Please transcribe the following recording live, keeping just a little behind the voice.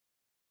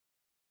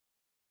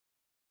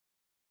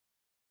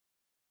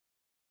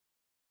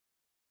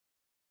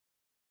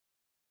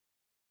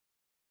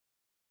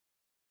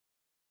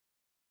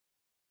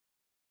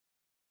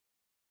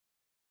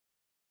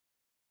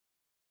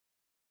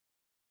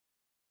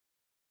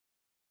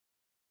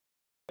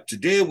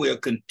Today we are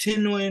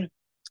continuing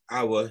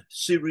our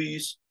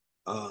series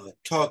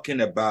talking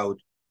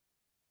about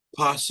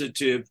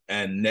positive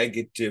and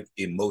negative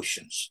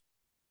emotions.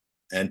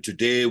 And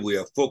today we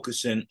are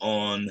focusing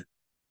on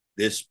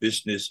this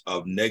business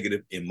of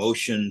negative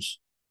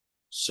emotions,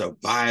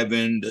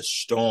 surviving the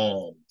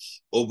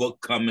storms,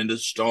 overcoming the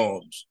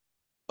storms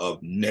of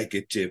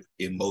negative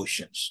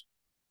emotions.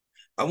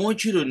 I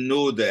want you to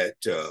know that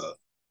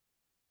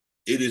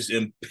it is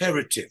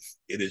imperative,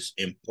 it is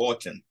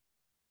important,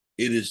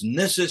 it is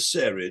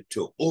necessary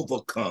to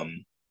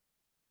overcome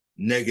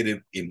negative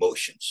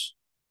emotions.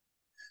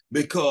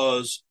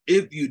 Because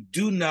if you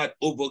do not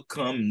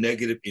overcome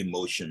negative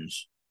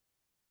emotions,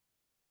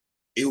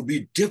 it will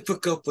be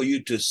difficult for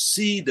you to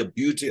see the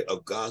beauty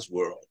of God's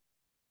world.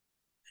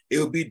 It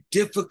will be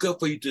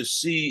difficult for you to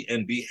see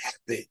and be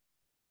happy.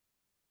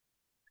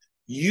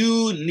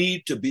 You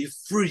need to be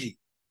free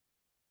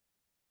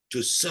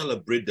to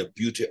celebrate the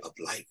beauty of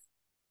life.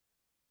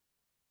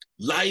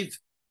 Life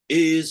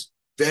is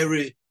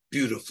very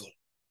beautiful.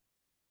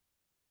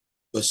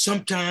 But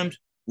sometimes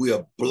we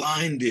are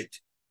blinded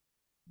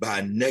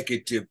by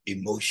negative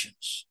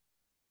emotions.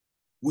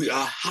 We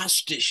are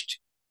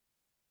hostage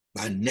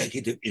by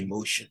negative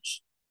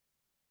emotions.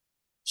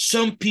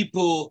 Some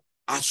people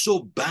are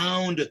so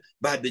bound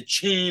by the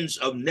chains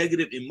of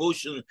negative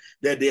emotion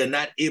that they are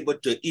not able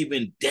to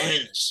even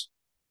dance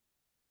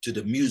to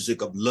the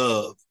music of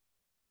love,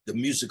 the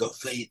music of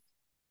faith,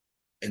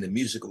 and the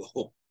music of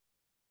hope.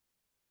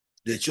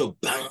 That you're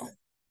bound.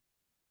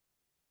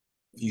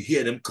 You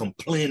hear them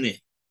complaining,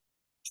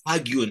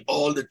 arguing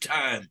all the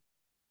time,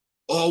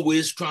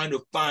 always trying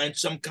to find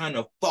some kind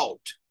of fault.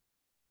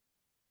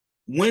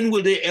 When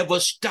will they ever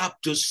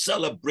stop to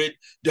celebrate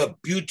the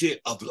beauty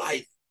of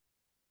life?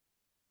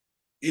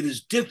 It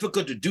is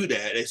difficult to do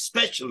that,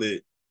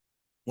 especially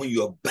when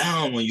you're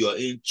bound, when you're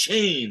in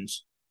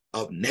chains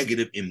of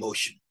negative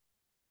emotion.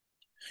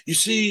 You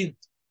see,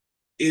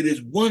 it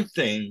is one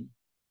thing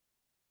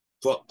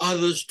for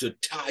others to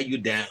tie you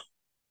down.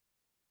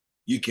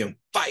 You can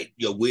fight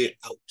your way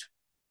out.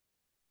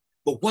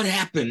 But what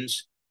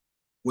happens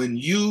when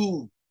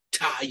you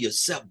tie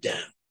yourself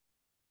down?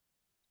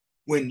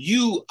 When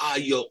you are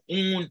your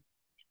own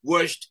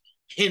worst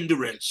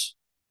hindrance?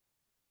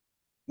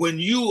 When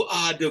you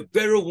are the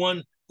very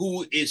one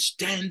who is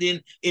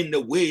standing in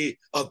the way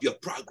of your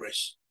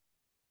progress?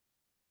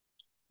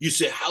 You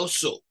say, how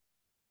so?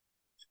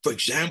 For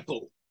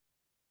example,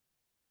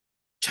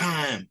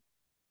 time,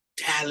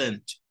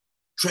 talent,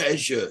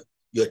 treasure,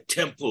 your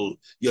temple,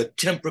 your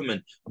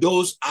temperament,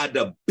 those are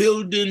the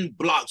building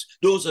blocks.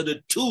 Those are the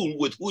tools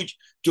with which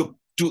to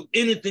do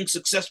anything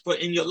successful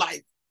in your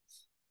life.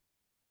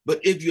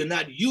 But if you're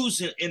not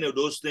using any of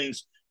those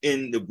things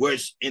in the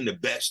worst, in the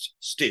best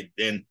state,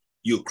 then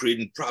you're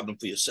creating problem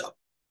for yourself.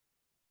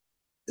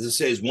 As I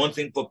say, it's one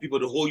thing for people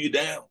to hold you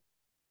down,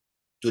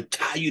 to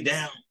tie you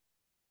down.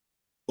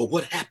 But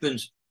what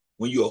happens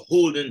when you're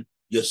holding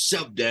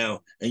yourself down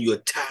and you're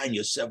tying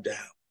yourself down?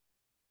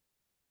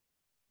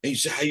 And you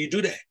say, how you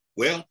do that?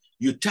 Well,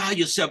 you tie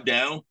yourself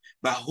down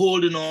by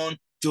holding on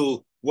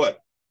to what?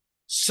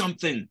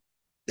 Something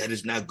that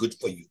is not good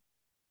for you.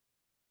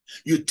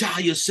 You tie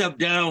yourself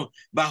down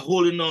by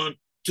holding on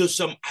to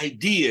some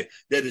idea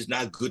that is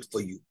not good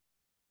for you.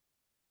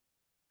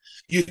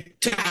 You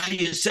tie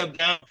yourself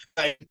down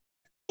by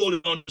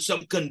holding on to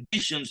some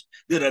conditions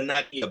that are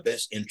not in your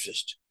best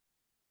interest.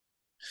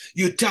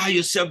 You tie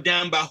yourself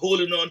down by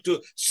holding on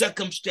to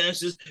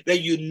circumstances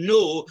that you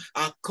know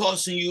are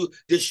causing you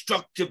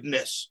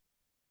destructiveness.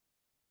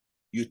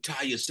 You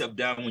tie yourself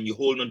down when you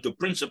hold on to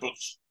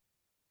principles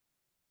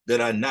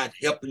that are not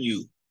helping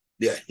you.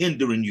 They're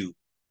hindering you.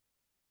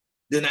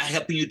 They're not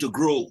helping you to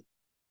grow.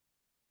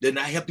 They're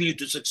not helping you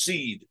to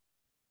succeed.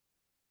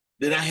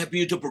 They're not helping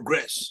you to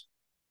progress.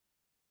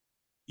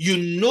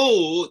 You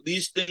know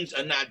these things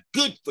are not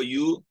good for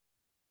you,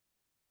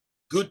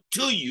 good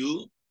to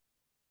you,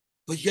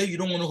 but yeah, you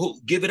don't want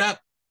to give it up.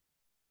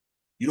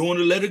 You don't want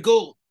to let it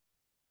go.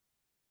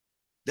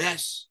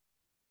 That's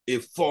a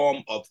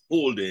form of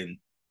holding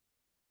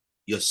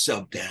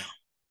yourself down,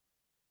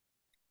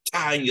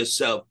 tying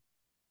yourself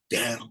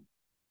down.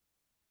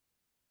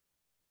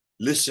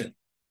 Listen,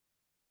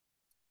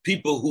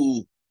 people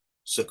who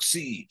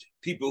succeed,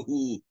 people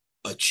who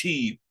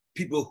achieve,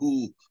 people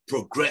who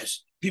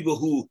progress, people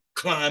who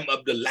climb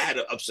up the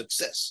ladder of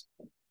success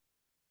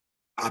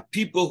are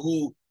people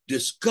who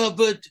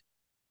discovered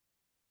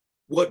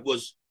what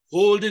was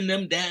holding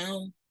them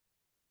down,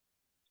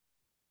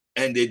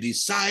 and they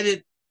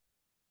decided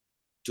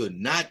to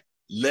not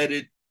let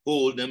it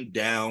hold them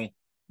down,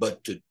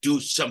 but to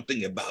do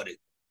something about it.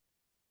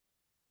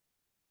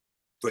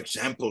 For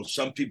example,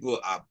 some people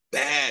are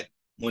bad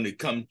when it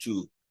comes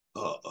to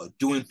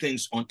doing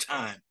things on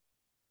time.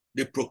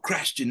 They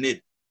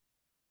procrastinate.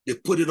 They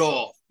put it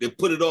off. They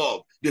put it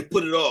off. They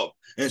put it off.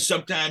 And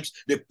sometimes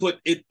they put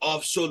it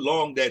off so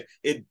long that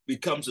it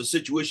becomes a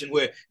situation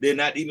where they're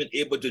not even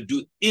able to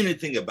do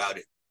anything about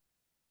it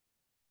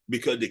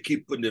because they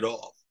keep putting it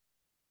off.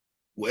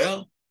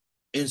 Well,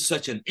 in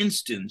such an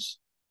instance,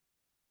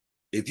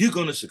 If you're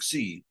going to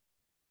succeed,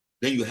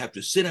 then you have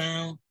to sit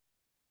down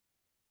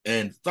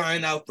and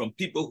find out from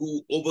people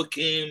who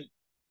overcame,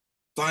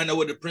 find out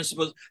what the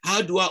principles,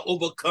 how do I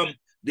overcome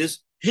this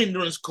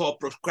hindrance called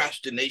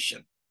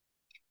procrastination?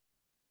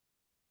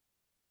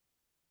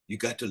 You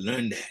got to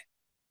learn that.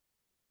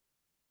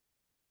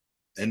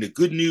 And the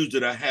good news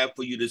that I have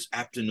for you this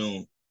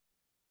afternoon,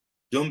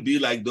 don't be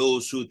like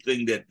those who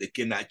think that they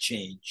cannot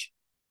change.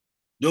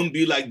 Don't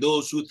be like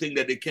those who think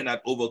that they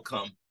cannot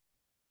overcome.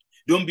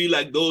 Don't be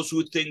like those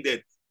who think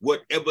that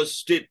whatever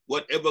state,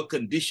 whatever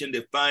condition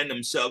they find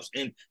themselves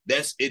in,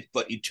 that's it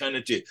for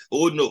eternity.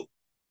 Oh, no.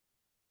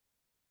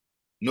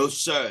 No,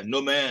 sir.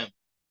 No, ma'am.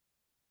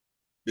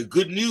 The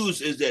good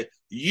news is that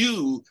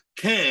you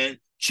can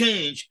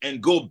change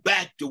and go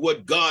back to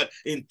what God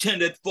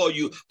intended for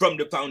you from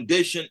the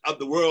foundation of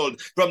the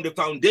world. From the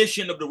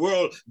foundation of the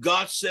world,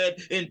 God said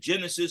in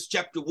Genesis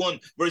chapter 1,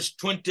 verse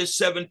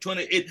 27,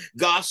 28,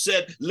 God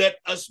said, let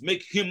us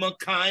make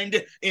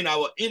humankind in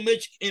our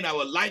image, in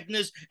our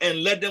likeness,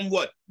 and let them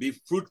what? Be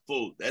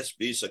fruitful. That's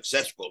be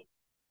successful.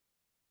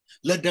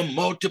 Let them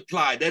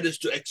multiply. That is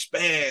to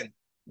expand.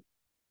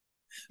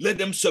 Let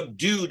them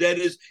subdue. That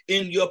is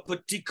in your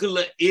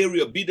particular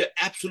area. Be the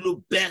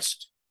absolute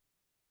best.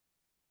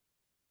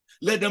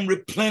 Let them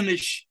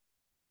replenish,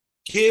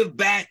 give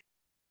back.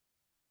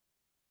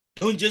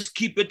 Don't just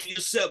keep it to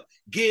yourself.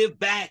 Give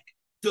back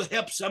to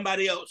help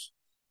somebody else.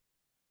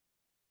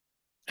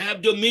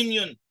 Have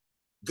dominion.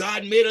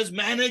 God made us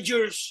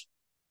managers,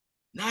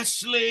 not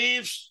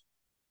slaves,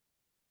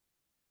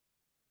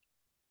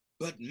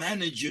 but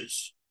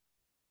managers.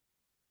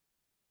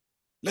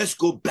 Let's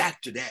go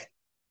back to that.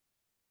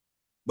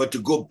 But to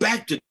go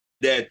back to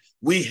that,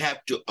 we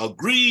have to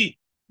agree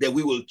that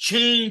we will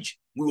change,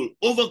 we will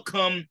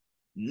overcome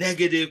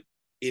negative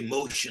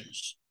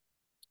emotions.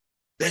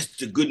 That's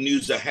the good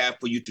news I have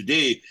for you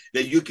today,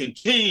 that you can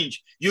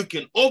change, you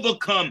can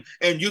overcome,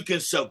 and you can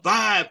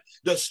survive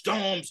the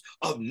storms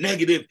of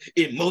negative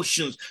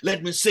emotions.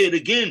 Let me say it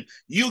again.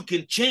 You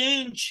can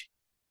change,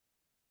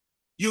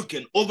 you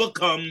can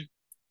overcome,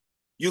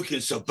 you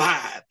can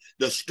survive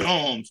the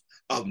storms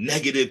of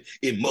negative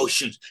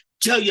emotions.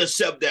 Tell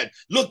yourself that.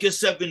 Look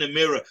yourself in the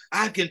mirror.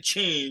 I can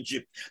change.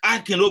 I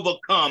can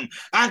overcome.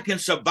 I can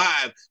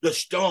survive the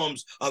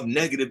storms of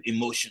negative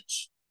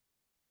emotions.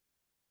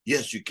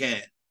 Yes, you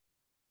can.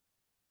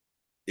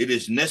 It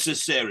is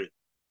necessary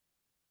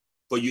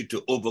for you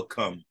to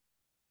overcome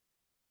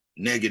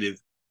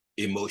negative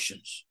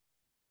emotions.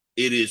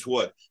 It is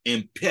what?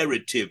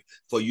 Imperative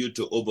for you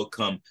to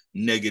overcome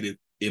negative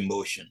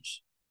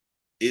emotions.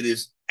 It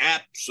is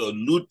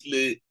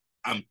absolutely,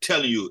 I'm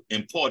telling you,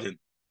 important.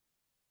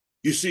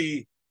 You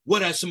see,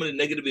 what are some of the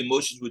negative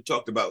emotions we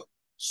talked about?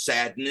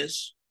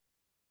 Sadness,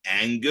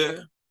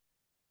 anger,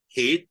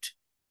 hate,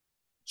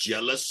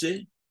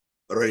 jealousy,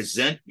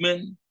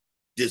 resentment,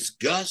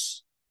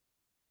 disgust.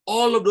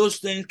 All of those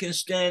things can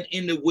stand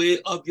in the way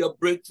of your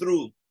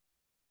breakthrough,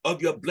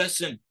 of your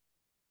blessing.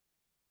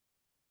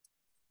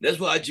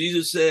 That's why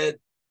Jesus said,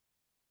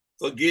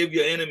 forgive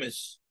your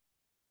enemies.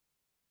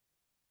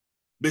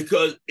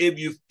 Because if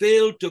you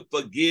fail to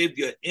forgive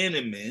your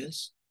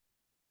enemies,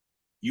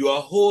 you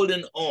are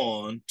holding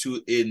on to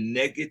a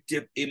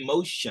negative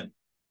emotion.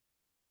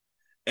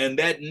 And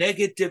that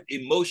negative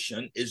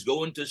emotion is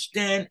going to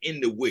stand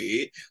in the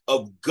way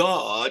of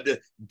God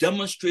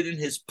demonstrating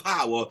his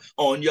power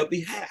on your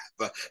behalf.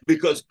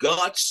 Because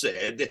God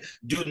said,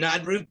 do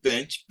not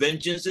revenge,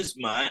 vengeance is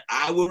mine,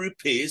 I will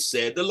repay,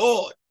 said the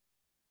Lord.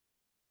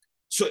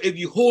 So if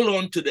you hold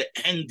on to the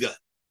anger,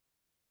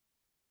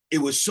 it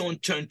will soon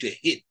turn to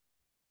hate.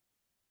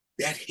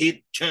 That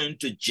hate turned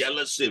to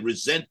jealousy,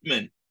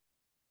 resentment,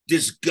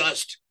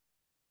 disgust.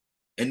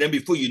 And then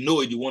before you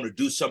know it, you want to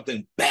do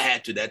something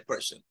bad to that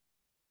person.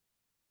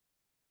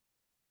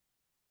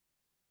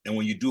 And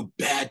when you do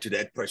bad to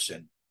that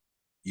person,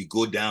 you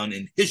go down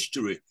in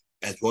history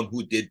as one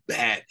who did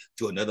bad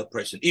to another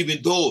person, even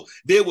though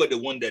they were the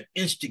one that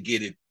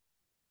instigated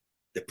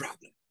the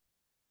problem.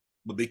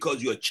 But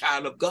because you're a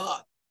child of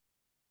God,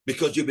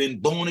 because you've been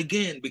born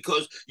again,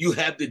 because you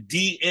have the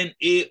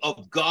DNA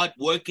of God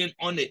working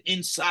on the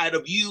inside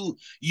of you,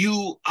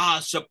 you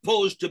are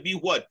supposed to be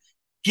what?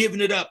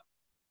 Giving it up.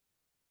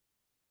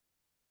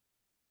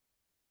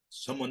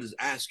 Someone is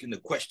asking the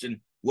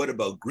question, what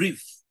about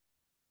grief?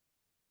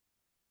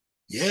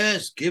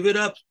 Yes, give it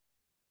up.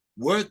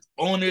 Work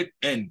on it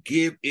and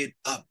give it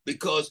up.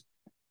 Because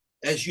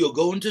as you're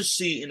going to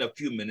see in a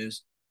few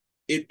minutes,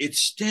 it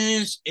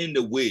stands in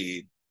the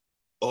way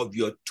of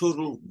your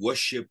total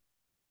worship,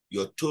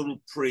 your total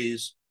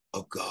praise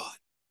of God.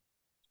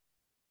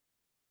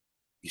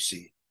 You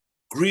see,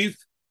 grief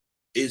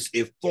is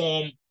a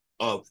form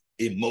of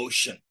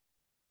emotion.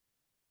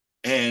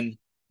 And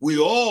we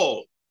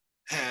all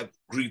have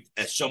grief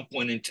at some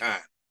point in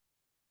time.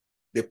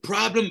 The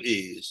problem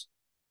is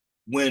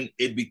when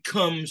it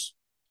becomes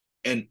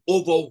an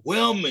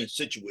overwhelming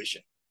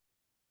situation.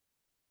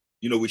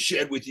 You know, we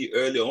shared with you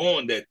earlier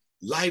on that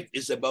life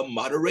is about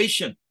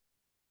moderation.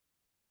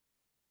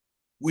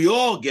 We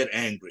all get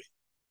angry,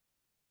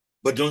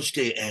 but don't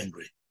stay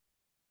angry.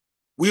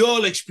 We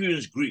all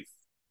experience grief,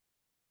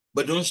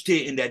 but don't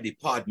stay in that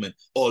department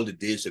all the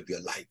days of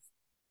your life.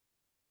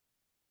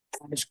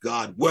 Ask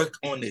God, work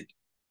on it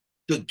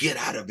to get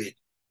out of it,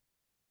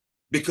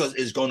 because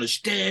it's going to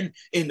stand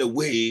in the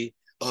way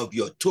of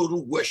your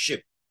total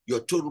worship, your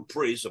total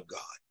praise of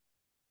God.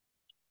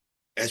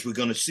 As we're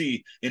going to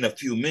see in a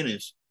few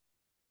minutes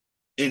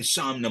in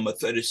Psalm number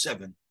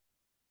 37,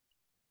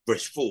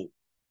 verse 4,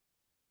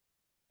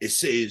 it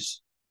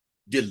says,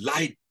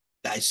 delight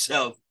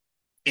thyself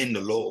in the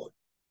Lord,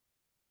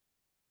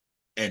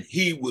 and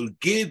he will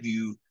give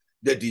you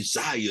the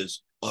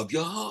desires of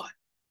your heart.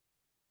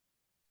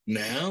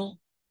 Now,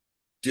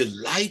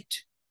 delight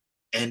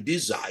and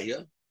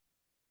desire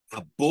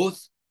are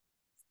both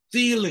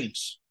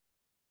feelings.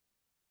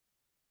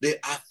 They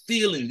are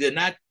feelings. They're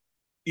not,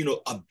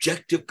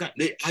 objective.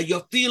 They are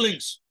your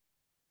feelings.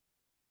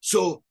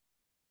 So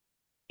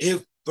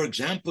if, for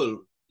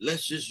example,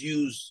 let's just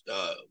use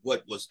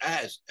what was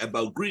asked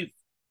about grief.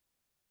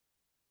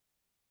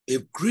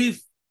 If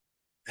grief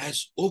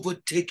has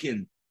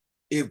overtaken,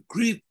 if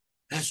grief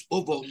has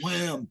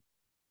overwhelmed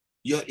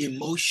your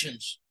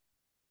emotions,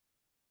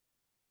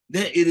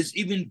 then it is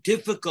even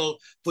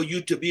difficult for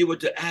you to be able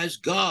to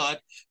ask God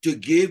to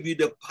give you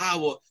the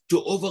power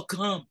to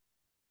overcome.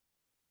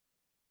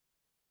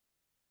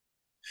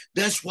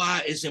 That's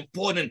why it's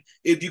important,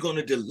 if you're going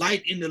to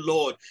delight in the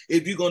Lord,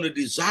 if you're going to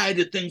desire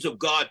the things of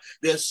God,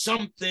 there's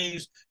some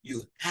things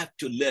you have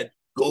to let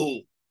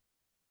go.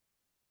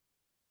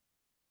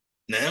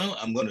 Now,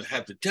 I'm going to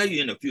have to tell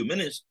you in a few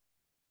minutes,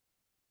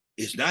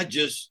 it's not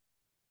just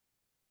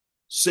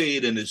say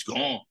it and it's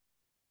gone.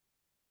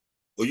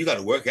 Well, you got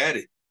to work at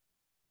it.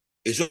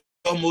 It's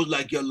almost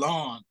like your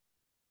lawn.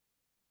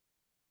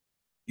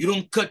 You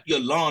don't cut your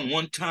lawn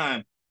one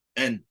time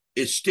and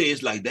it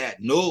stays like that.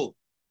 No.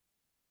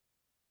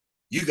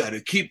 You got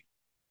to keep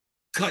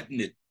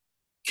cutting it.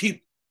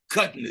 Keep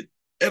cutting it.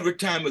 Every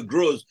time it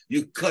grows,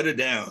 you cut it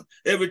down.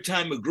 Every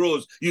time it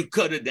grows, you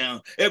cut it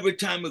down. Every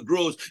time it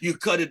grows, you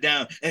cut it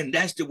down. And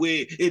that's the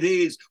way it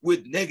is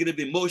with negative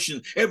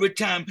emotions. Every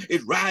time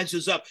it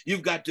rises up,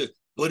 you've got to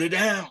put it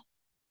down.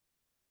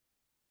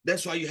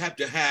 That's why you have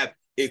to have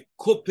a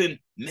coping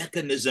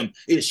mechanism,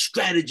 a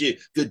strategy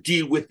to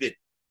deal with it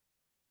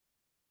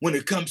when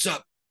it comes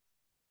up.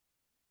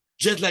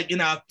 Just like in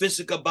our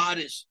physical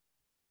bodies,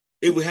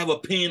 if we have a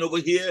pain over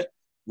here,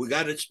 we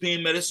got a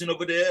pain medicine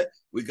over there,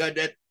 we got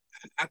that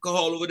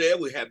alcohol over there,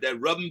 we have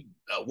that rubbing,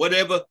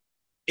 whatever.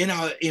 In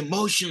our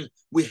emotions,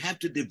 we have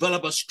to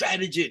develop a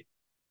strategy.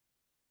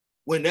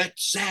 When that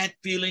sad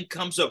feeling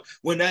comes up,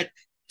 when that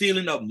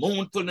feeling of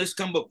mournfulness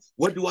comes up,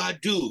 what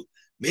do?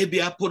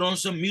 Maybe I put on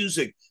some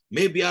music.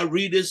 Maybe I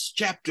read this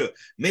chapter.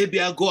 Maybe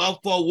I go out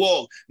for a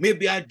walk.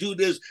 Maybe I do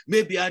this.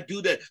 Maybe I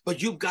do that.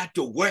 But you've got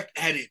to work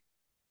at it.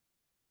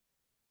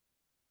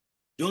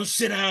 Don't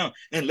sit down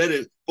and let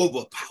it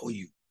overpower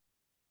you.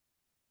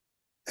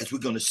 As we're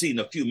going to see in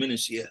a few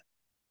minutes here,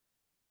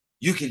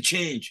 you can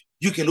change.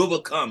 You can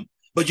overcome,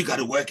 but you got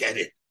to work at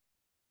it.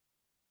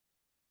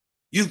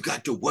 You've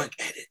got to work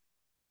at it.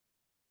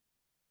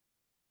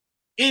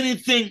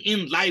 Anything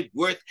in life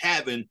worth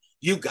having,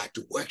 you've got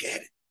to work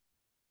at it.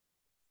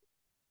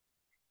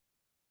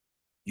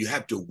 You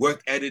have to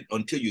work at it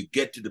until you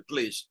get to the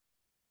place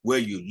where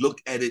you look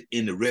at it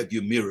in the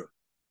rearview mirror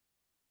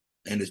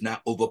and it's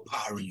not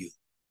overpowering you.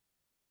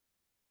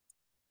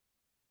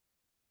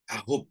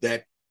 I hope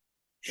that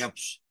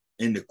helps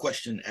in the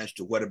question as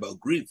to what about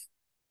grief.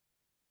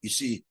 You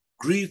see,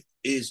 grief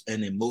is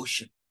an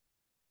emotion.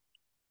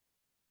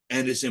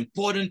 And it's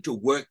important to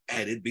work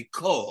at it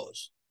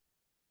because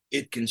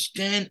it can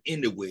stand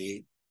in the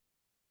way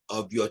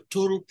of your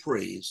total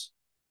praise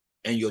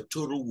and your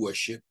total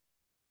worship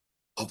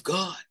of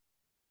God.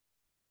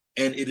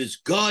 And it is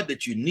God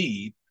that you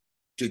need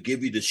to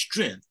give you the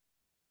strength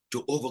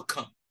to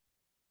overcome.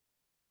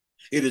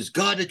 It is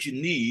God that you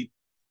need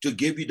to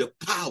give you the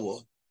power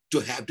to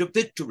have the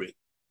victory.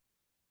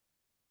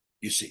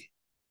 You see,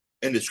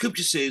 and the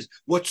scripture says,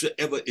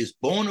 whatsoever is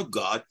born of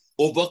God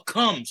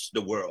overcomes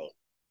the world.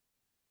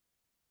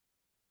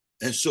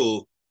 And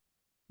so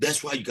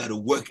that's why you got to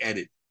work at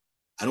it.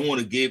 I don't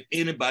want to give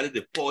anybody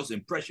the false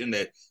impression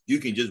that you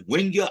can just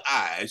wing your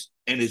eyes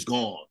and it's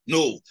gone.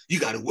 No, you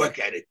got to work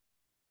at it.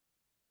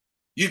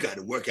 You got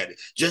to work at it.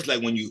 Just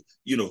like when you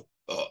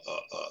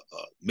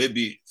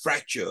maybe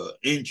fracture,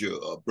 injure,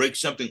 or break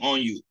something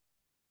on you,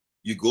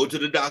 you go to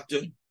the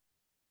doctor,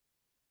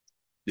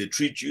 they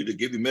treat you, they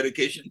give you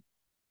medication,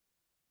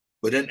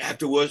 but then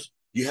afterwards,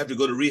 you have to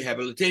go to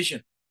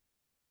rehabilitation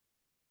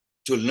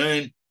to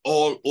learn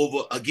all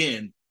over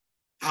again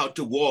how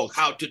to walk,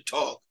 how to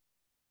talk.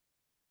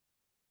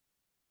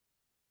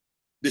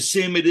 The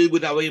same it is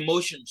with our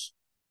emotions.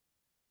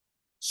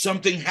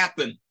 Something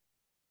happened.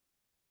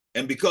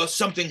 And because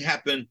something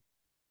happened,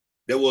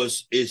 there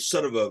was a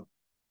sort of a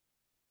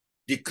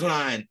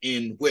decline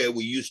in where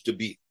we used to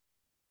be.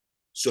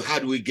 So how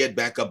do we get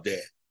back up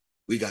there?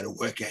 We got to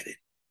work at it.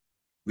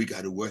 We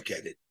got to work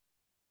at it.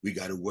 We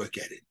got to work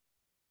at it.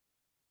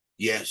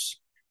 Yes.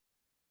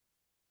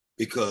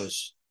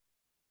 Because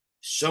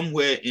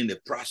somewhere in the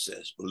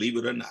process, believe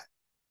it or not,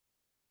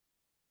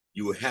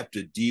 you will have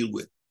to deal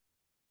with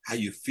how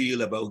you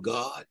feel about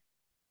God,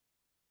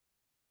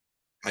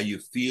 how you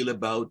feel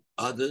about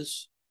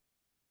others,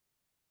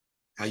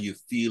 how you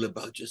feel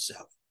about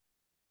yourself.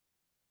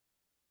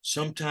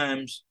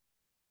 Sometimes,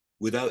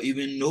 without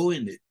even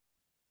knowing it,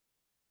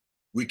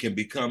 we can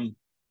become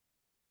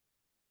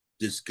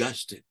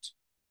disgusted,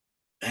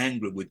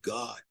 angry with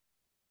God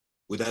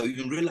without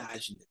even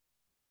realizing it.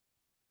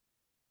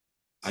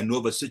 I know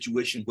of a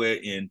situation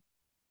wherein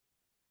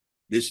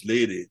this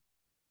lady,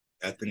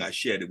 I think I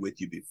shared it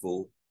with you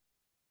before,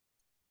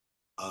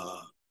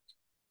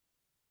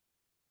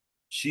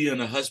 she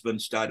and her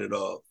husband started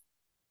off.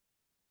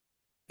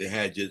 They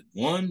had just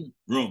one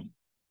room.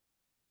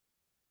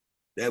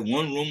 That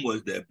one room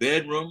was their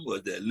bedroom,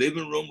 was their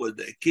living room, was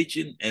their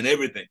kitchen, and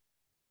everything.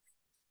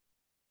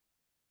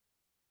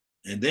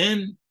 And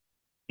then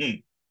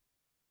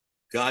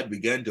God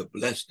began to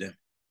bless them.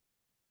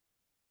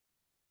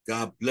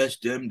 God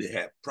blessed them. They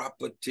had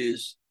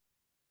properties.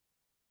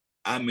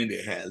 I mean,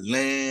 they had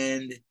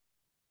land.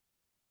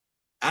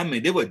 I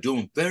mean, they were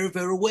doing very,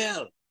 very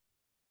well.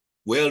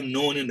 Well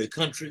known in the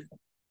country.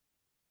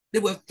 They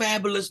were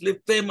fabulously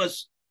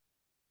famous.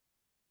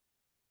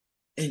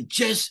 And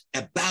just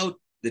about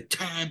the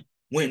time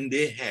when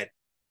they had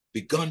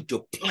begun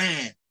to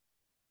plan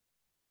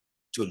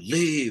to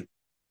live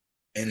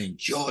and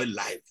enjoy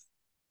life,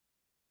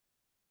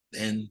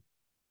 then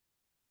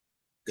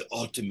the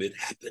ultimate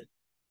happened.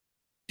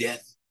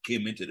 Death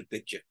came into the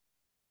picture.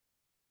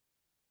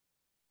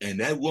 And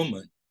that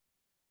woman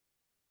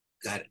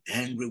got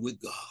angry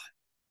with God.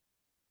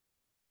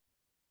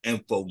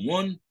 And for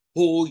one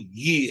whole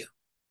year,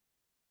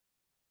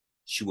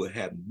 she would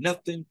have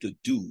nothing to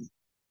do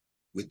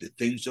with the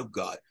things of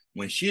God.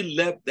 When she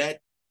left that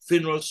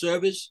funeral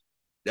service,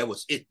 that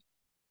was it.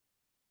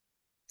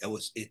 That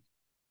was it.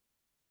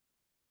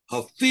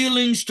 Her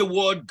feelings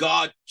toward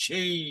God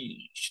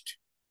changed.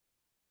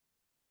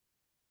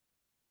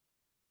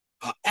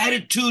 Her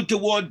attitude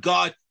toward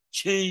God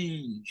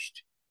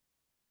changed.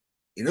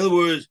 In other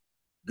words,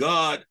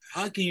 God,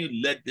 how can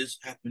you let this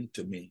happen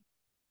to me?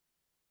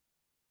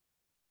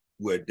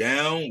 We're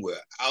down, we're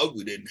out,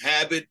 we didn't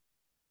have it.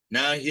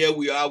 Now here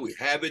we are, we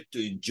have it to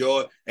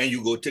enjoy, and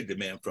you go take the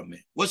man from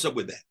me. What's up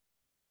with that?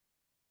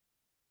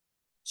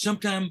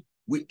 Sometimes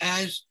we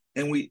ask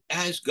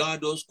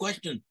God those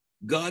questions.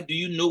 God, do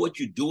you know what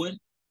you're doing?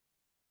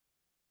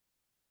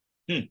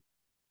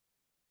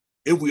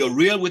 If we are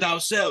real with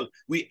ourselves,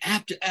 we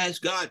have to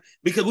ask God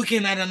because we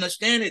cannot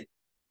understand it.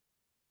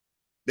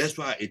 That's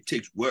why it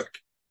takes work.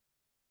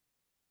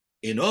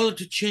 In order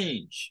to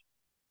change,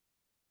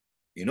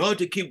 in order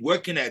to keep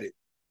working at it,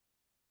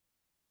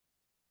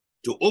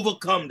 to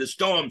overcome the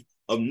storms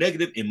of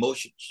negative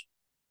emotions,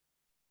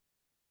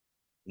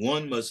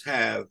 one must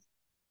have,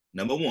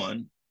 number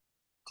one,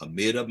 a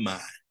made-up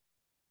mind.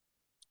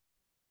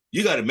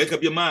 You got to make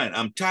up your mind.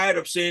 I'm tired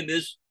of seeing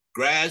this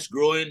grass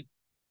growing,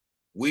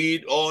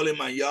 weed all in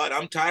my yard.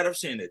 I'm tired of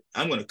seeing it.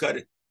 I'm going to cut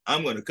it.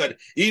 I'm going to cut it.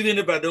 Even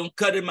if I don't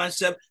cut it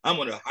myself, I'm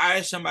going to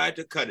hire somebody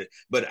to cut it.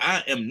 But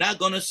I am not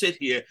going to sit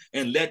here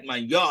and let my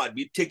yard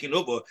be taken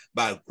over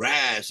by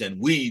grass and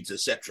weeds,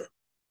 etc.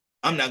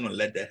 I'm not going to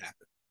let that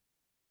happen.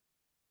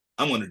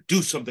 I'm going to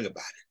do something about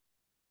it.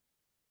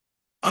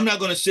 I'm not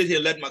going to sit here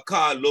and let my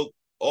car look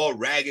all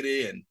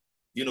raggedy and,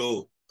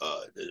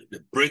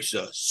 the brakes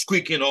are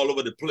squeaking all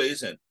over the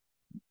place and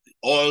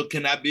oil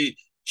cannot be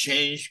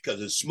changed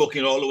because it's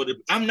smoking all over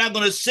I'm not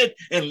going to sit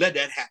and let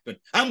that happen.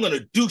 I'm going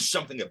to do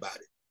something about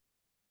it.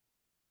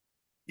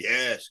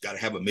 Yes, got to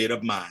have a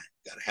made-up mind.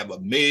 Got to have a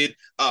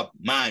made-up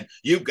mind.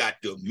 You've got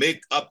to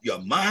make up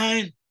your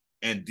mind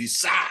and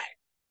decide.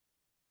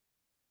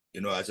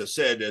 As I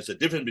said, there's a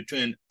difference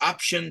between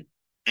option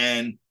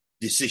and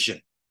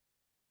decision.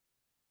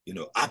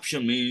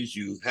 Option means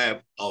you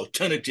have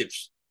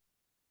alternatives.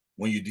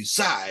 When you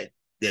decide,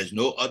 there's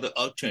no other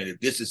alternative.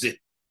 This is it.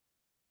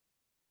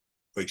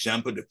 For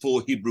example, the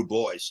 4 Hebrew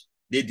boys,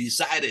 they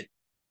decided.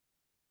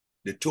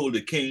 They told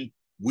the king,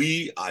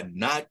 we are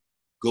not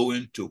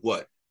going to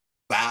what?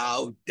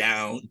 Bow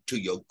down to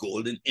your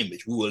golden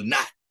image. We will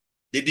not.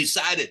 They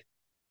decided.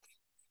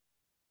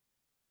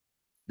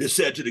 They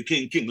said to the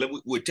king,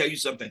 we'll tell you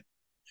something.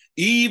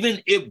 Even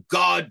if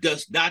God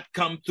does not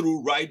come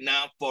through right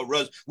now for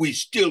us, we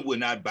still will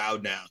not bow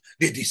down.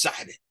 They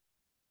decided.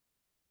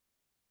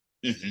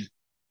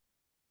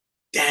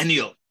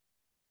 Daniel,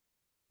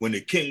 when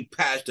the king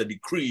passed a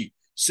decree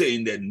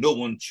saying that no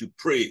one should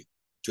pray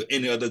to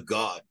any other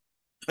God,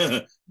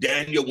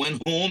 Daniel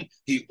went home,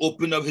 he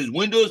opened up his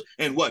windows,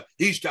 and what?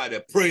 He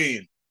started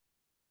praying.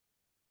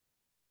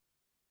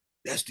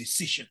 That's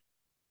decision.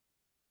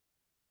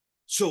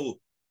 So,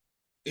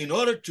 in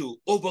order to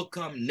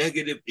overcome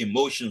negative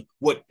emotions,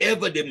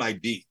 whatever they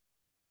might be,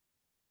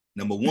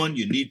 number one,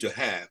 you need to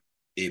have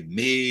a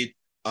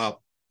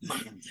made-up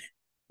mind.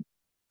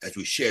 As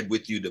we shared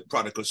with you, the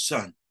prodigal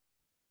son,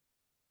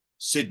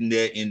 sitting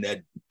there in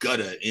that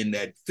gutter, in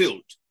that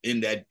filth,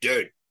 in that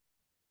dirt,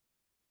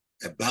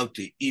 about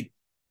to eat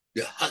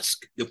the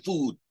husk, the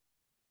food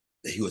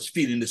that he was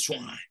feeding the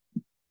swine.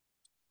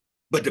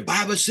 But the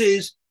Bible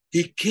says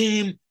he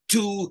came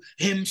to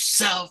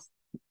himself.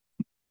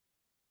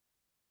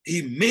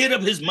 He made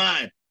up his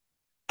mind.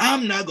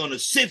 I'm not going to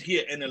sit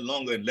here any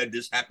longer and let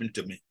this happen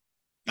to me.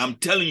 I'm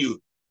telling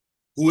you,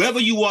 whoever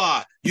you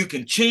are, you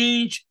can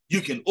change,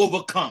 you can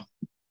overcome.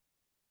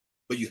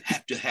 But you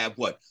have to have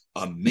what?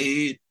 A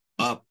made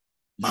up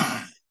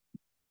mind.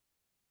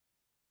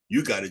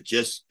 You got to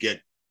just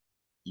get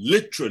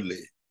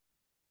literally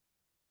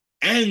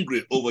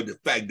angry over the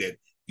fact that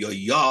your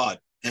yard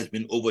has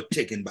been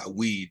overtaken by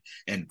weed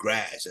and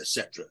grass,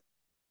 etc.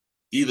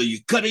 Either you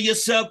cut it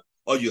yourself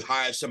or you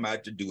hire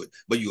somebody to do it.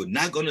 But you're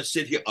not going to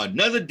sit here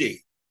another day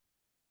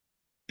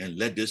and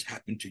let this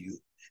happen to you.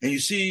 And you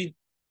see,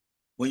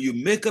 when you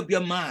make up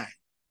your mind,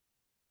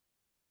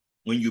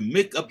 the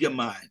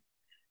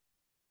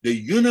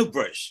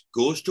universe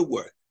goes to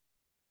work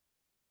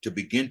to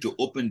begin to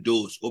open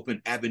doors,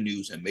 open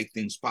avenues, and make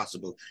things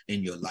possible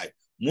in your life.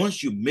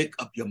 Once you make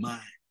up your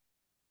mind.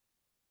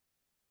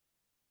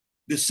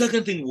 The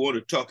second thing we want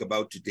to talk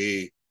about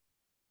today,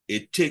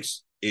 it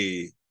takes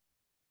a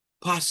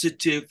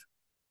positive,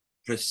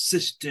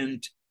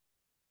 persistent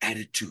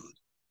attitude.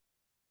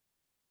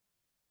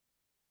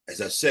 As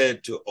I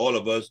said to all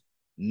of us,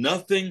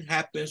 nothing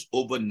happens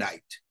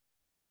overnight.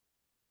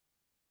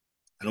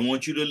 I don't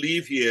want you to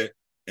leave here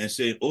and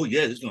say, oh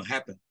yeah, it's going to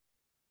happen.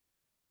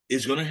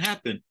 It's going to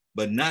happen,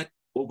 but not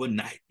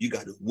overnight. You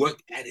got to work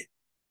at it.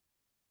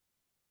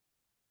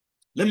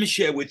 Let me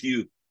share with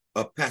you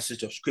a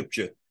passage of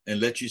scripture and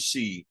let you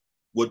see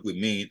what we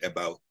mean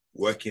about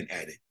working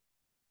at it.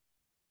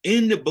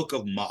 In the book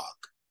of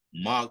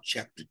Mark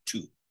chapter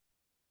 2,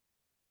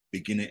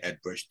 beginning at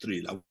verse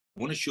 3, I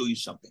want to show you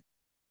something,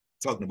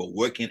 talking about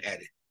working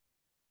at it.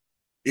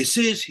 It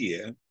says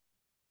here,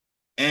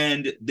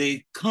 and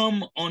they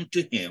come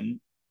unto him,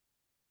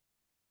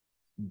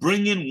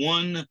 bringing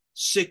one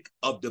sick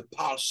of the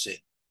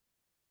palsy,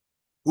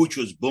 which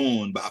was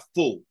borne by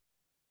 4.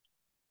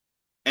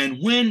 And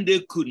when they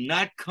could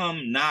not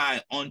come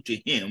nigh unto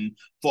him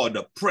for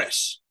the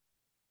press,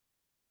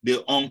 they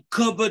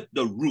uncovered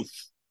the roof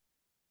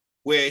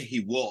where he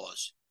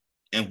was.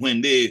 And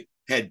when they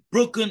had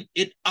broken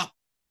it up,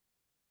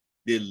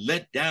 they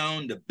let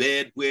down the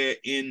bed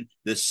wherein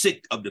the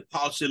sick of the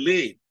palsy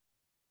lay.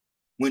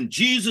 When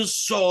Jesus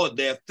saw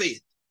their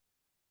faith,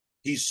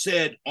 he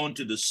said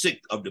unto the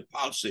sick of the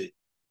palsy,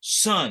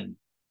 Son,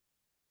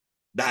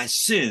 thy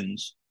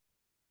sins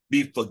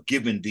be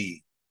forgiven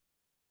thee.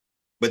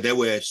 But there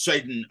were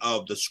certain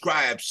of the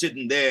scribes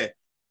sitting there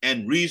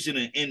and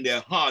reasoning in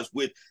their hearts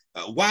with,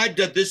 why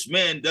doth this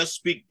man thus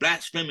speak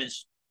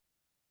blasphemous?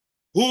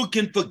 Who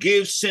can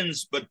forgive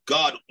sins but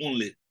God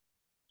only?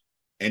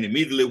 And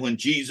immediately when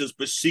Jesus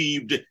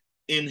perceived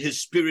in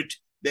his spirit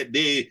that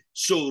they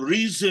so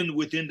reasoned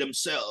within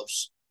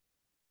themselves,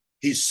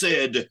 he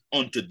said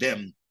unto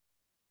them,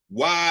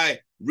 why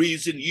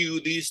reason you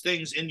these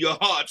things in your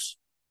hearts?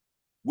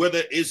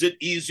 Whether is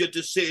it easier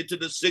to say to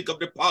the sick of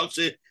the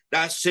palsy,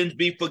 thy sins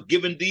be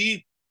forgiven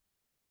thee,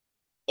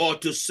 or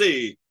to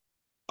say,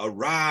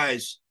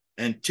 arise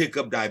and take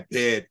up thy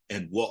bed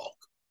and walk?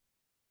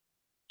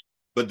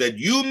 But that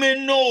you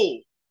may know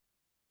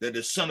that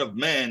the Son of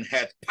Man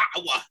hath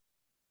power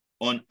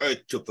on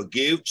earth to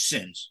forgive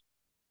sins,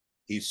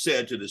 he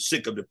said to the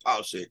sick of the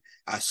palsy,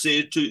 I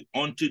say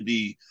unto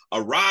thee,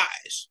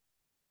 arise,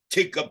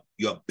 take up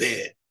your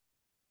bed,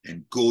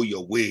 and go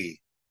your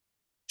way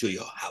to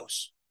your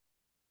house.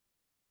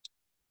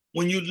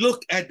 When you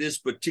look at this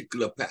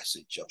particular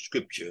passage of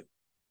scripture,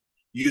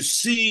 you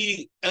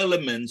see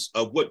elements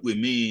of what we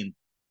mean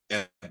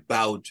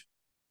about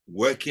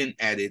working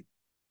at it,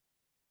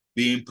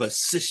 being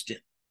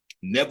persistent,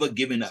 never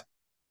giving up.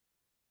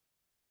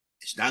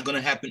 It's not going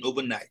to happen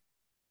overnight,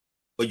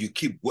 but you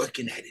keep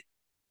working at it.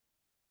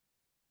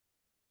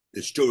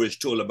 The story is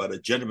told about a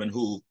gentleman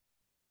who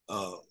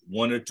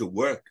wanted to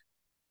work,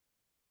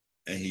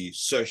 and he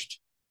searched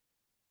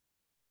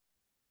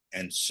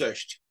and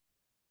searched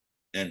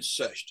and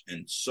searched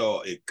and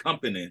saw a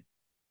company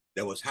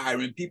that was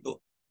hiring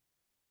people.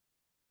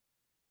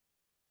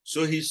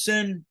 So he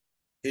sent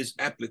his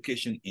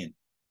application in.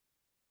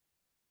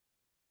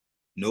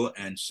 No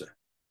answer.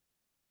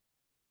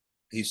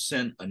 He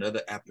sent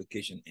another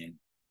application in.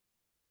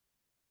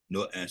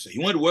 No answer. He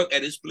wanted to work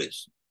at his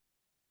place.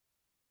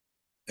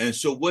 And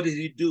so what did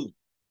he do?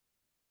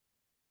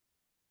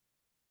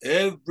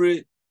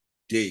 Every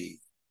day,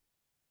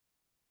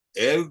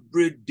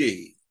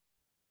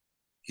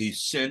 he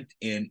sent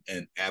in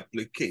an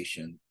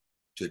application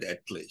to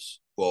that place.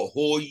 For a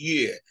whole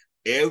year,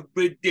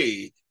 every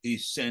day he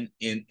sent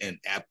in an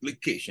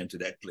application to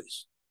that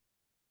place.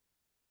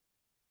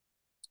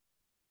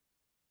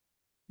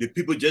 The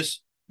people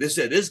they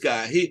said, this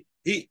guy,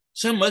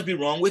 something must be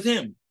wrong with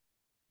him.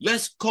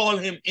 Let's call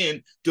him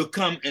in to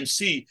come and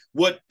see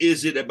what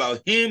is it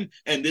about him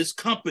and this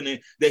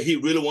company that he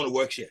really want to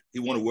work here. He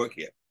want to work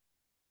here.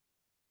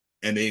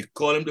 And they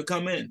called him to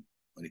come in.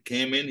 When he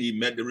came in, he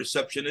met the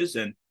receptionist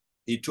and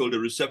he told the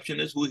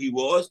receptionist who he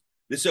was.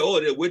 They said, oh,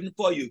 they're waiting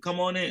for you. Come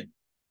on in.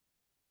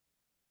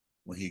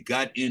 When he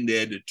got in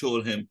there, they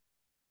told him,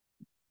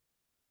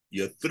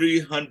 your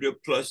 300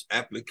 plus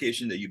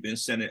application that you've been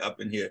sending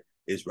up in here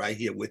is right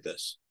here with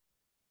us.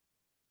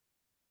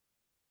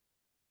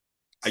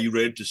 Are you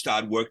ready to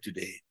start work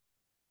today?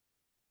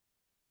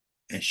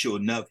 And sure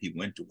enough, he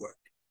went to work.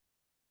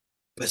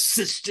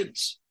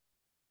 Persistence.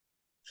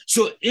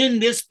 So in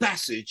this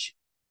passage,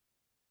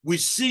 we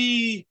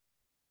see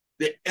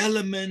the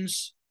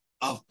elements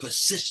of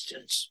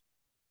persistence.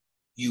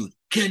 You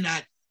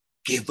cannot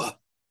give up.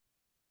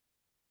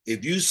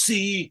 If you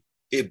see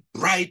a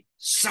bright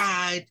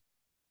side,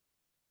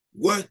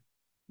 work,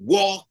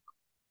 walk,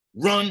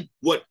 run,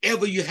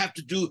 whatever you have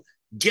to do,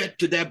 get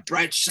to that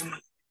bright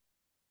side.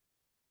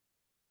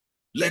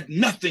 Let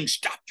nothing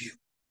stop you.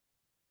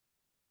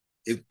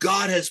 If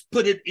God has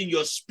put it in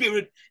your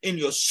spirit, in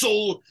your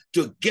soul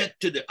to get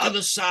to the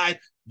other side,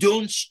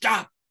 don't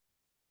stop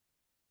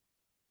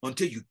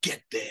until you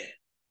get there.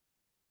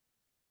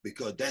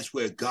 Because that's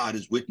where God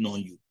is waiting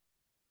on you.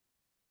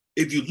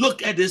 If you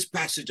look at this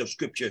passage of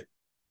scripture,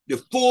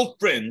 the four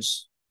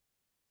friends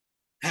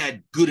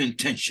had good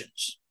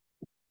intentions.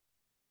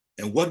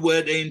 And what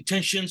were their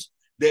intentions?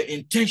 Their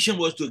intention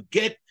was to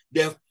get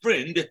their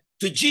friend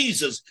to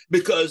Jesus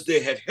because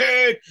they had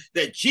heard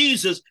that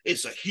Jesus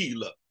is a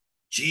healer.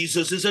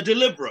 Jesus is a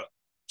deliverer.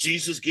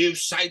 Jesus gave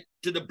sight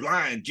to the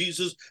blind.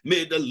 Jesus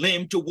made the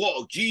lame to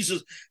walk.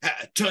 Jesus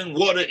had turned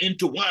water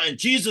into wine.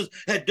 Jesus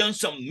had done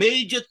some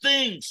major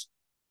things.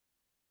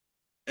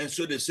 And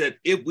so they said,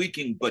 if we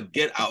can but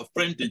get our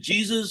friend to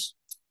Jesus,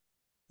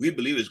 we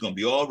believe it's going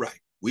to be all right.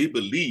 We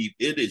believe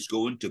it is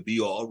going to be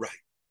all right.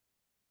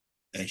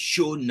 And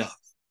sure enough,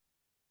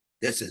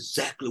 that's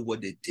exactly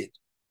what they did.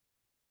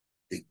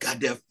 They got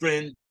their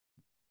friend.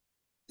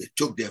 They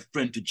took their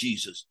friend to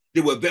Jesus.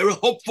 They were very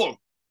hopeful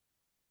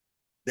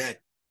that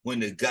when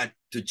they got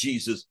to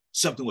Jesus,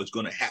 something was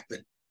going to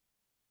happen.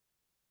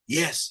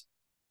 Yes,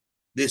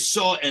 they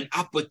saw an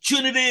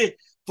opportunity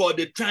for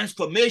the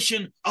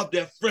transformation of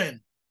their friend.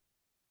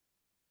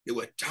 They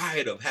were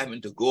tired of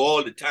having to go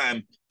all the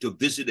time to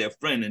visit their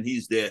friend and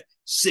he's there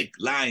sick,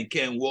 lying,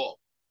 can't walk.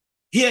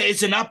 Here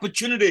is an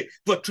opportunity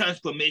for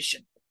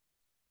transformation.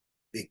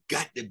 They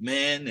got the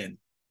man and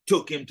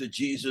took him to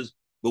Jesus.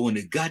 But when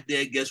they got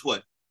there, guess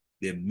what?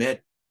 They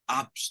met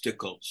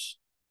obstacles.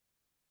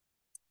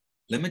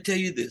 Let me tell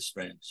you this,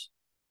 friends.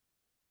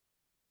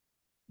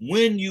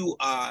 When you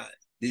are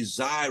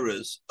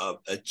desirous of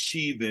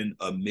achieving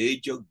a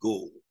major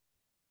goal,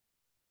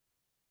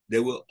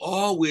 there will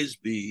always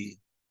be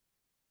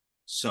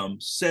some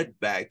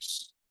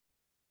setbacks,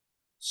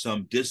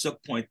 some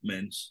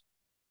disappointments,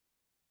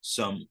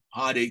 some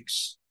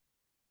heartaches,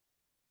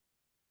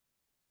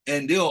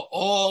 and they are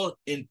all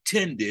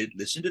intended,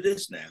 listen to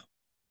this now,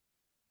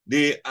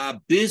 they are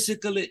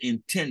basically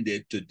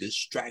intended to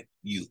distract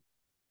you,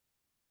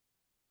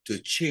 to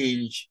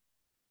change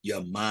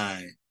your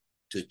mind,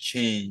 to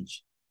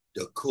change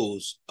the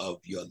course of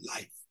your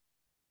life.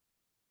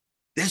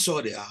 That's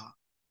all they are,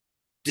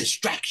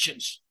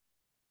 distractions.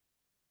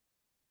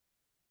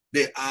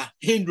 They are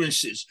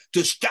hindrances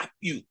to stop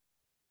you.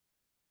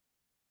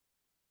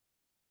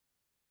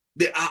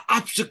 There are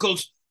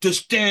obstacles to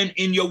stand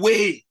in your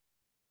way.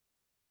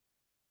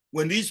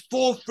 When these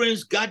four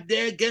friends got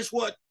there, guess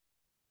what?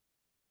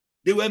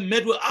 They were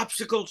met with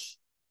obstacles.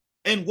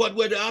 And what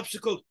were the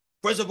obstacles?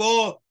 First of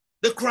all,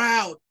 the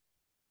crowd.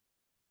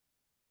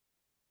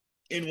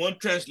 In one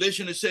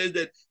translation, it says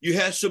that you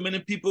had so many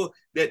people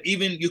that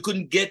even you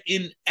couldn't get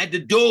in at the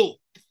door.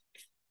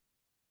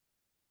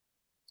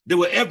 They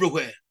were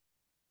everywhere.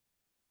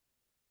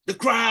 The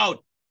crowd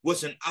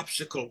was an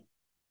obstacle.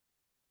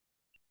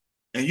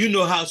 And you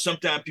know how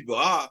sometimes people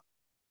are.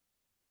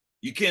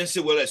 You can't say,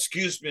 well,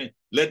 excuse me,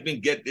 let me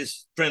get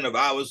this friend of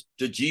ours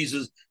to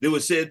Jesus. They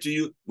would say to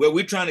you, well,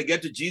 we're trying to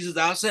get to Jesus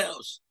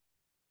ourselves.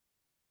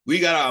 We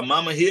got our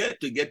mama here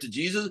to get to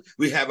Jesus.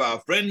 We have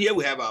our friend here.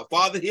 We have our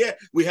father here.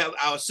 We have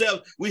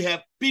ourselves. We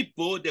have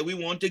people that we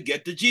want to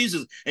get to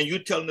Jesus. And you're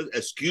telling us,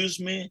 excuse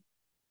me?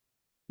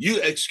 You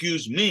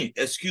excuse me,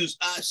 excuse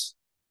us.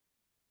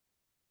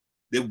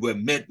 They were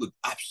met with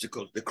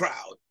obstacles, the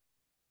crowd.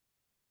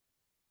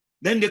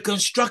 Then the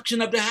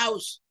construction of the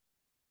house.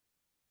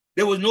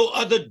 There was no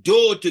other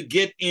door to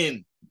get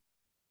in.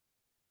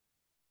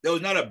 There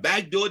was not a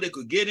back door that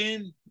could get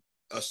in,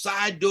 a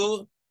side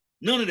door,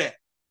 none of that.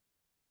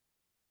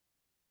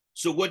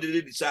 So what did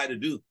they decide to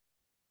do?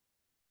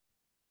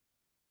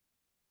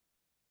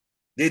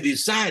 They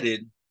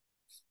decided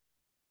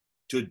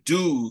to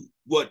do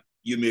what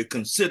you may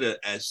consider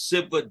as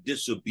civil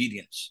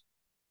disobedience.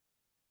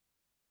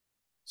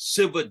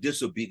 Civil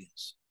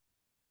disobedience.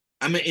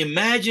 I mean,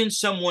 imagine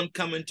someone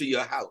coming to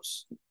your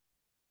house.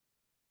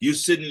 You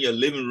sit in your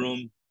living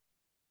room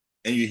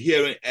and you're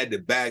hearing at the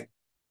back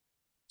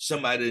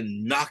somebody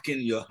knocking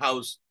your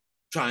house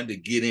trying to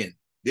get in.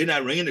 They're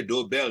not ringing the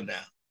doorbell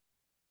now.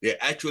 They're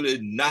actually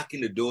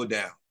knocking the door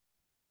down.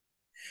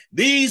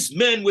 These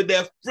men with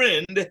their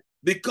friend,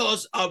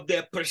 because of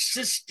their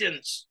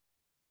persistence,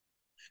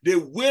 They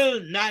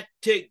will not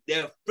take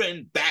their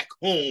friend back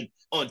home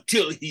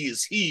until he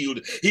is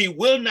healed. He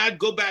will not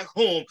go back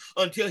home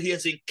until he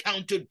has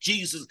encountered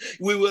Jesus.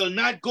 We will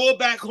not go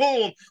back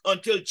home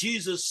until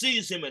Jesus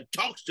sees him and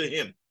talks to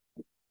him.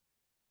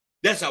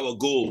 That's our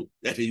goal,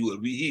 that he will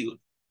be healed.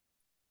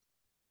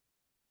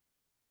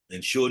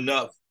 And sure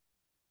enough,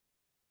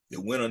 they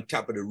went on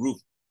top of the roof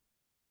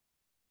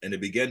and they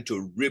began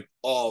to rip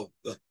off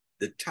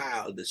the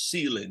tile, the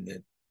ceiling.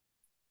 And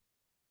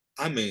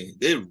I mean,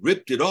 they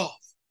ripped it off.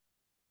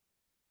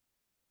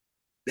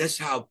 That's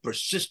how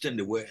persistent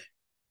they were.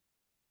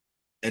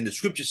 And the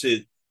scripture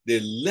says they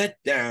let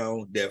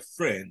down their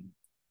friend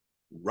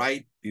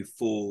right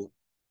before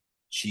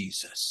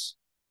Jesus.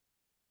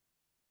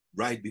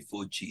 Right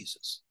before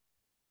Jesus.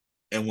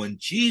 And when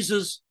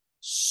Jesus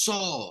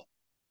saw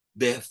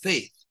their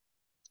faith,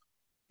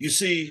 you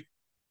see,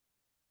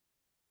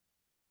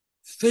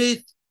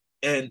 faith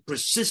and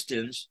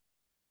persistence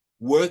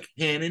work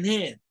hand in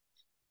hand.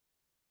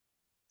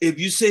 If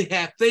you say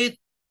have faith,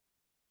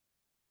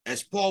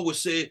 as Paul would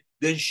say,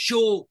 then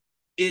show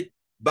it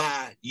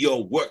by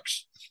your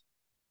works.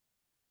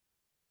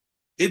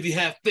 If you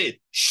have faith,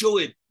 show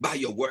it by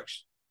your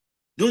works.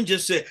 Don't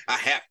just say, I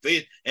have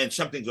faith and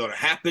something's going to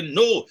happen.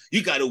 No,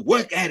 you got to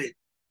work at it.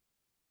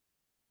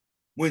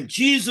 When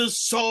Jesus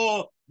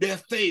saw their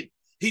faith,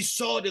 he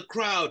saw the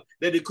crowd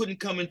that they couldn't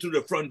come in through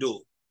the front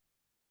door.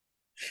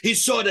 He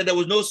saw that there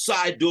was no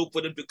side door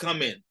for them to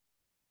come in.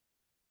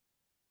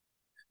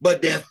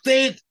 But their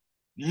faith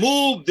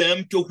moved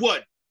them to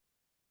what?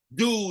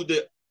 Do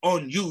the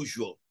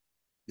unusual.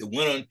 They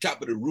went on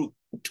top of the roof,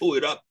 tore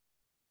it up,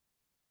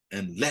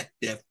 and let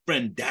their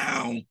friend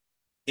down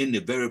in the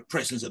very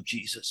presence of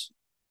Jesus.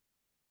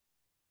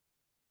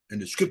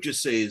 And the scripture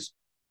says,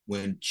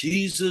 when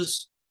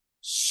Jesus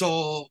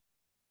saw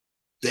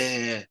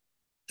their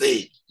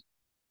faith,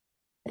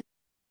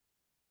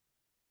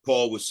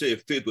 Paul would say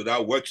faith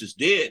without works is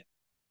dead.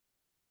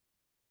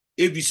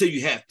 If you say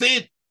you have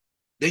faith,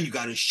 then you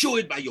got to show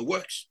it by your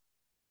works.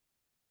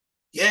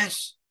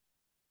 Yes,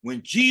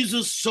 when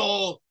Jesus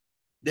saw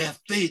their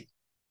faith,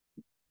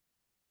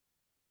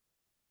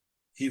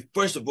 he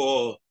first of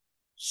all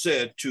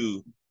said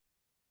to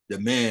the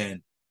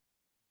man,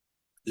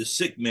 the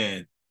sick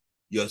man,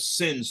 your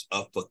sins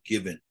are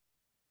forgiven.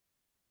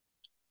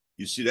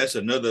 You see, that's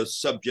another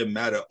subject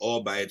matter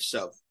all by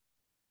itself.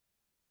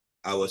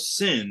 Our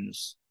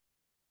sins,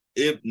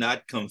 if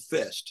not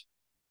confessed,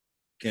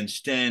 can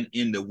stand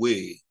in the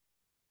way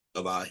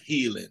of our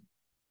healing,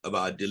 of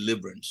our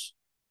deliverance,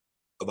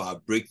 of our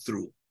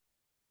breakthrough.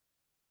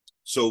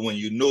 So when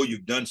you know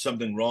you've done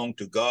something wrong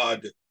to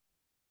God,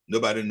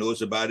 nobody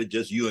knows about it,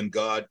 just you and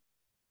God,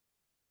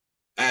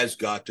 ask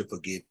God to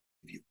forgive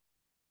you,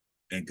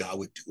 and God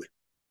would do it.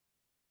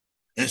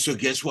 And so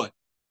guess what?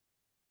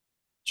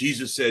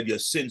 Jesus said, your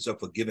sins are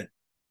forgiven.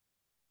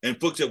 And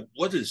folks said,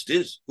 what is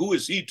this? Who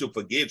is he to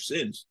forgive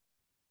sins?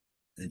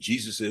 And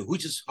Jesus said,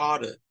 which is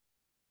harder,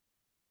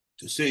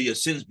 to say your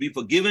sins be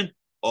forgiven,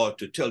 or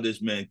to tell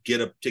this man,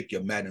 get up, take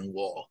your mat and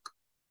walk?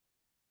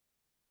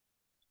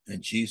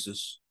 And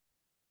Jesus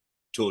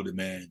told the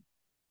man,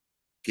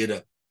 get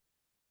up,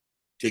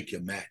 take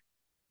your mat,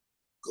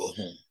 go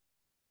home.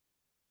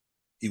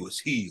 He was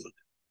healed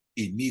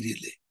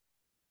immediately.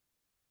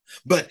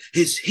 But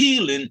his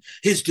healing,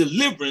 his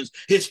deliverance,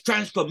 his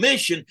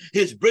transformation,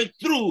 his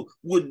breakthrough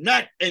would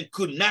not and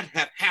could not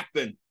have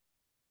happened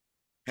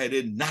had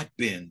it not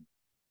been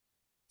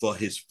for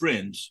his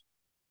friends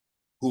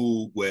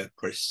who were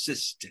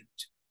persistent.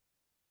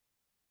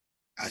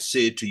 I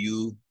say to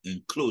you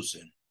in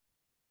closing,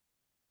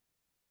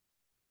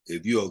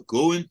 if you are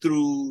going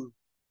through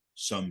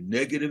some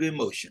negative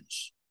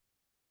emotions,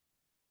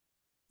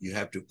 you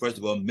have to, first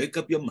of all, make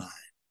up your mind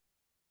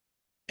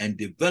and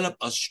develop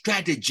a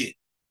strategy.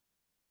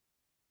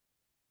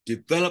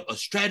 Develop a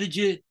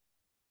strategy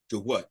to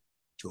what?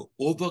 To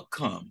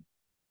overcome.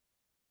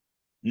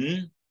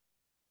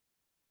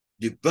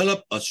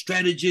 Develop a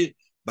strategy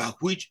by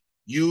which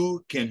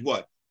you can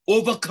what?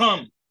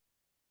 Overcome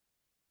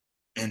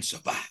and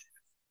survive.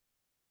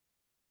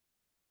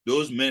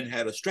 Those men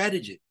had a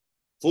strategy.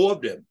 4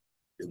 of them.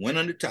 They went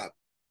on the top,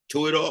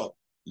 tore it off,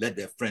 let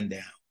their friend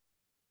down.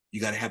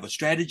 You got to have a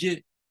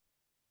strategy.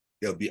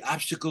 There'll be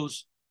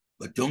obstacles,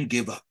 but don't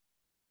give up.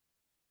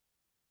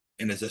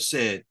 And as I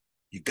said,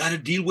 you got to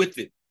deal with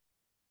it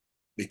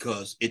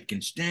because it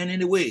can stand in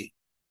the way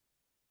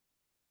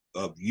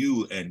of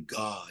you and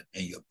God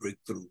and your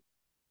breakthrough.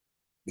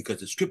 Because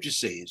the scripture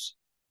says,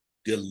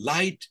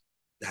 delight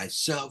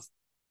thyself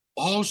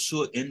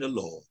also in the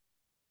Lord,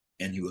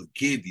 and he will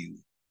give you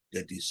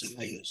the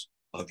desires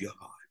of your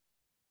heart.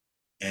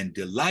 And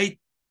delight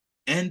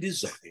and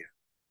desire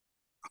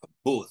are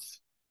both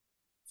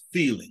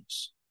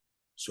feelings.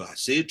 So I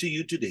say to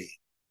you today,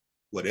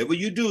 whatever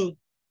you do,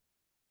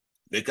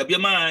 make up your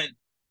mind.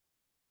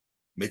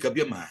 Make up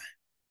your mind.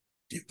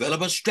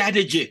 Develop a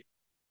strategy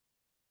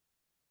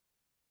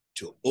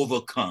to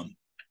overcome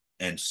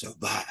and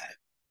survive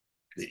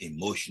the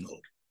emotional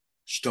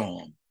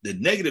storm, the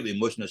negative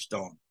emotional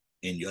storm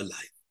in your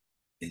life.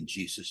 In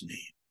Jesus' name.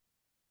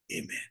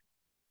 Amen.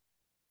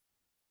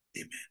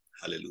 Amen.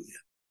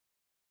 Hallelujah.